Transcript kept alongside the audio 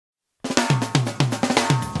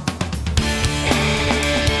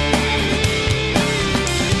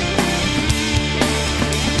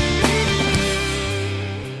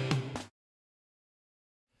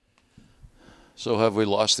So have we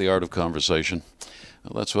lost the art of conversation?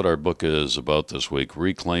 Well, that's what our book is about this week,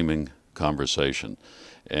 Reclaiming Conversation.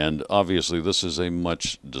 And obviously this is a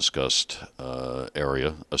much discussed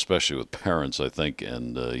area, especially with parents, I think,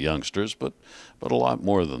 and youngsters, but a lot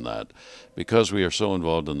more than that. Because we are so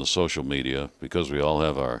involved in the social media, because we all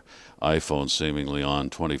have our iPhones seemingly on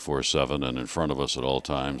 24/7 and in front of us at all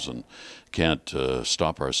times and can't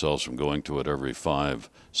stop ourselves from going to it every 5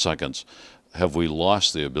 seconds, have we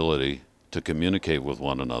lost the ability to communicate with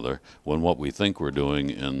one another when what we think we're doing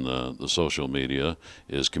in the social media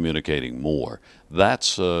is communicating more?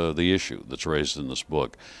 That's the issue that's raised in this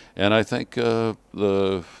book. And I think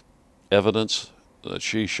the evidence that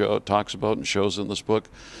she talks about and shows in this book,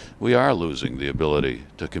 we are losing the ability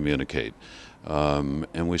to communicate.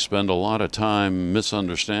 And we spend a lot of time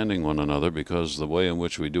misunderstanding one another because the way in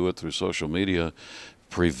which we do it through social media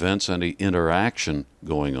prevents any interaction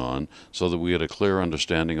going on so that we get a clear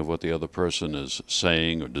understanding of what the other person is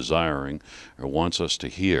saying or desiring or wants us to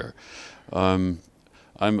hear.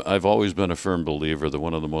 I've always been a firm believer that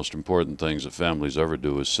one of the most important things that families ever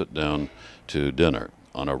do is sit down to dinner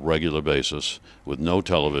on a regular basis with no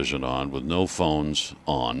television on, with no phones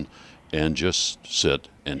on, and just sit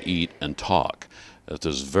and eat and talk. That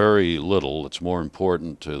there's very little that's more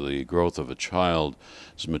important to the growth of a child's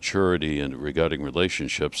maturity and regarding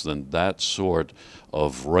relationships than that sort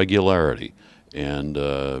of regularity and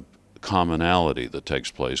commonality that takes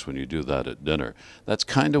place when you do that at dinner. That's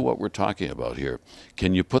kind of what we're talking about here.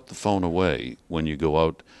 Can you put the phone away when you go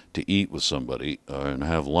out to eat with somebody and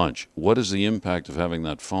have lunch? What is the impact of having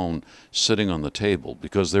that phone sitting on the table?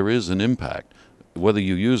 Because there is an impact. Whether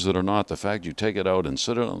you use it or not, the fact you take it out and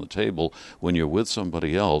sit it on the table when you're with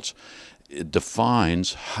somebody else, it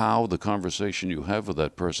defines how the conversation you have with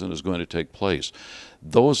that person is going to take place.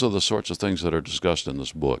 Those are the sorts of things that are discussed in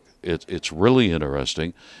this book. It's really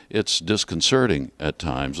interesting. It's disconcerting at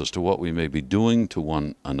times as to what we may be doing to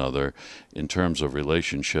one another in terms of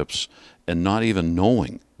relationships and not even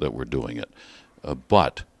knowing that we're doing it.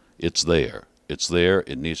 But it's there. It's there,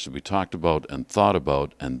 it needs to be talked about and thought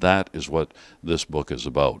about, and that is what this book is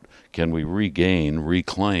about. Can we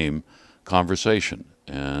reclaim conversation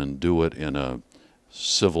and do it in a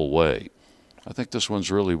civil way? I think this one's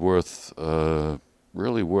really worth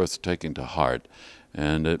taking to heart,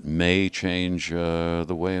 and it may change the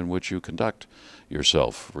way in which you conduct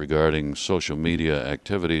yourself regarding social media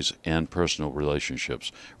activities and personal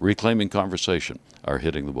relationships. Reclaiming Conversation are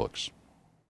hitting the books.